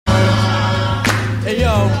Hey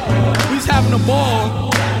yo, we was having a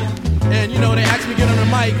ball, and you know they asked me to get on the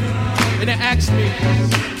mic, and they asked me,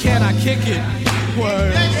 can I kick it?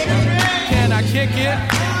 Word. Can I kick it?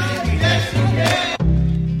 Yes, you can.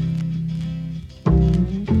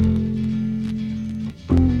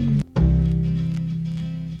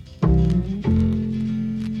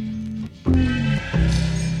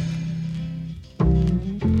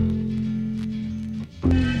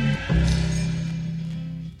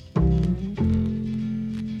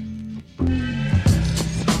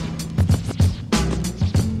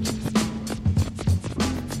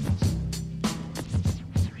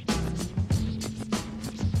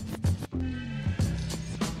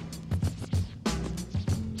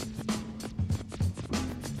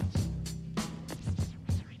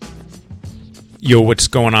 Yo, what's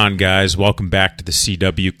going on, guys? Welcome back to the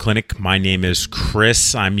CW Clinic. My name is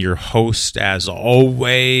Chris. I'm your host, as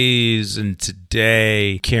always, and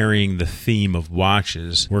today, carrying the theme of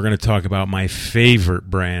watches, we're going to talk about my favorite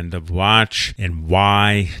brand of watch and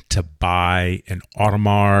why to buy an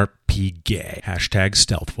Audemars Piguet. Hashtag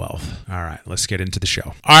stealth wealth. All right, let's get into the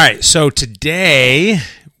show. All right, so today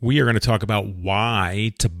we are going to talk about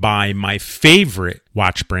why to buy my favorite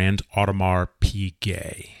watch brand, Audemars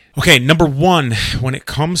Piguet. Okay, number one, when it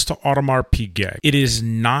comes to Audemars Piguet, it is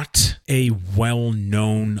not a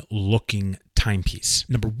well-known looking timepiece.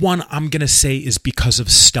 Number one, I'm going to say is because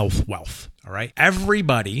of stealth wealth. All right.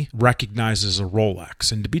 Everybody recognizes a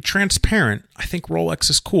Rolex. And to be transparent, I think Rolex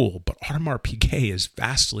is cool, but Audemars Piguet is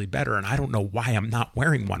vastly better. And I don't know why I'm not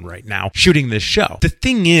wearing one right now shooting this show. The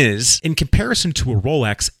thing is, in comparison to a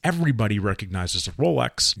Rolex, everybody recognizes a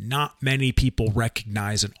Rolex. Not many people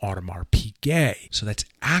recognize an Audemars Piguet. So that's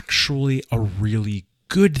actually a really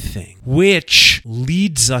good thing, which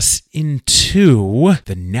leads us into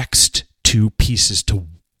the next two pieces to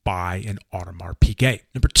buy an Audemars Piguet.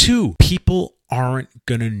 Number two, people aren't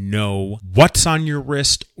going to know what's on your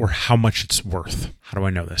wrist or how much it's worth. How do I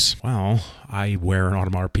know this? Well, I wear an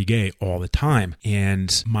Audemars Piguet all the time,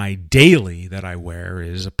 and my daily that I wear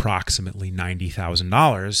is approximately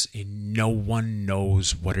 $90,000, and no one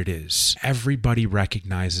knows what it is. Everybody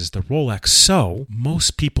recognizes the Rolex, so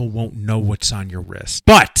most people won't know what's on your wrist.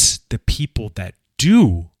 But the people that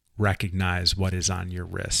do recognize what is on your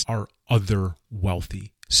wrist are other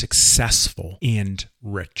wealthy, successful, and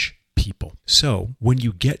rich people. So when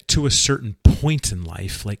you get to a certain point in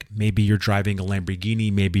life, like maybe you're driving a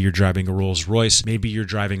Lamborghini, maybe you're driving a Rolls Royce, maybe you're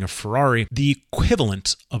driving a Ferrari, the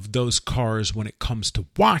equivalent of those cars when it comes to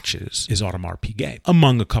watches is Audemars Piguet,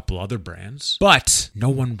 among a couple other brands, but no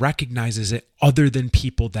one recognizes it other than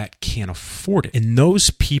people that can't afford it. And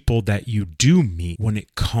those people that you do meet when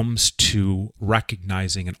it comes to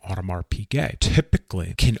recognizing an Audemars Piguet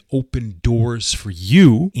typically can open doors for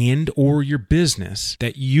you and or your business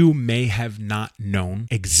that you may have not known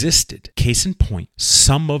existed. Case in point,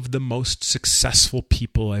 some of the most successful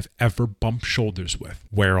people I've ever bumped shoulders with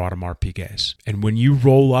wear Audemars Piguets. And when you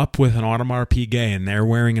roll up with an Audemars Piguet and they're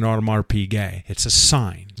wearing an Audemars Piguet, it's a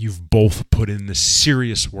sign you've both put in the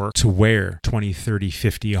serious work to wear 20, 30,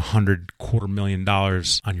 50, 100,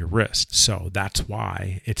 $250,000 on your wrist. So that's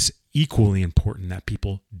why it's equally important that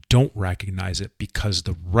people don't recognize it, because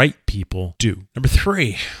the right people do. Number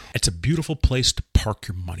three, it's a beautiful place to park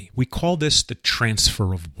your money. We call this the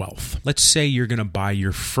transfer of wealth. Let's say you're going to buy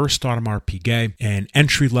your first Audemars Piguet, and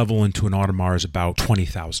entry level into an Audemars is about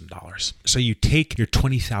 $20,000. So you take your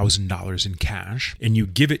 $20,000 in cash and you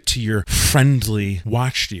give it to your friendly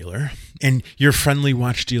watch dealer, and your friendly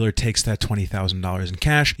watch dealer takes that $20,000 in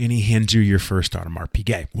cash and he hands you your first Audemars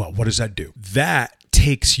Piguet. Well, what does that do? That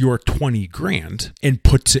takes your 20 grand and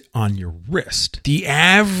puts it on your wrist. The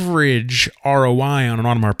average ROI on an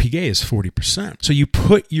Audemars Piguet is 40%. So you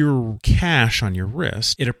put your cash on your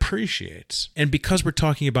wrist, it appreciates. And because we're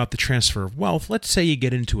talking about the transfer of wealth, let's say you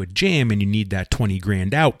get into a jam and you need that 20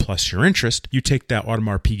 grand out plus your interest. You take that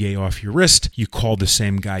Audemars Piguet off your wrist, you call the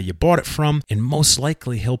same guy you bought it from, and most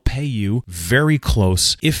likely he'll pay you very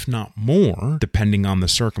close, if not more, depending on the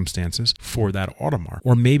circumstances, for that Audemars.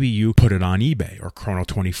 Or maybe you put it on eBay or Chrono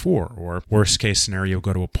 24, or worst case scenario,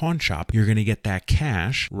 go to a pawn shop. You're going to get that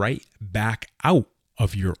cash right back out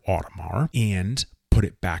of your Audemars and put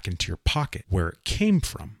it back into your pocket where it came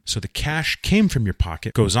from. So the cash came from your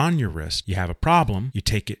pocket, goes on your wrist. You have a problem. You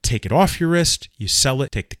take it off your wrist, you sell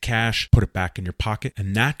it, take the cash, put it back in your pocket.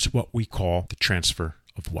 And that's what we call the transfer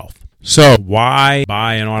of wealth. So why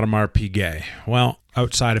buy an Audemars Piguet? Well,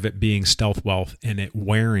 outside of it being stealth wealth and it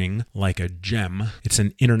wearing like a gem, it's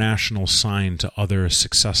an international sign to other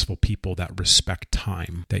successful people that respect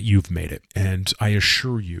time that you've made it. And I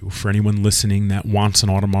assure you, for anyone listening that wants an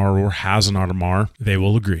Audemars or has an Audemars, they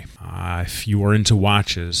will agree. If you are into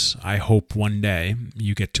watches, I hope one day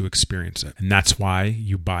you get to experience it. And that's why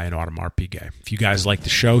you buy an Audemars Piguet. If you guys like the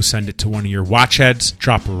show, send it to one of your watch heads,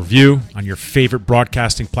 drop a review on your favorite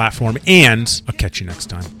broadcasting platform, and I'll catch you next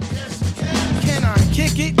time. Can I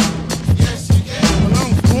kick it? Yes, you can. Well,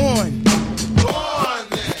 I'm born.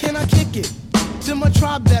 Born. Can I kick it? To my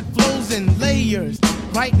tribe that flows in layers.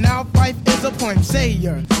 Right now, Fife is a point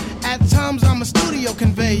sayer. At times, I'm a studio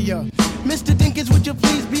conveyor. Mr. Dinkins, would you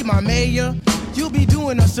please be my mayor? You'll be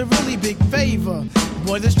doing us a really big favor.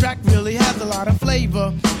 Boy, this track really has a lot of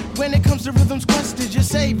flavor. When it comes to rhythms, Quest is your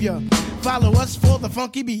savior. Follow us for the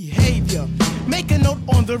funky behavior. Make a note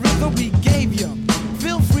on the rhythm we gave you.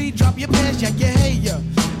 Feel free, drop your pants, yak your hair.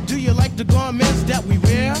 Do you like the garments that we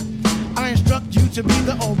wear? I instruct you to be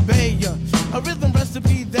the obeyer. A rhythm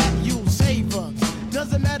recipe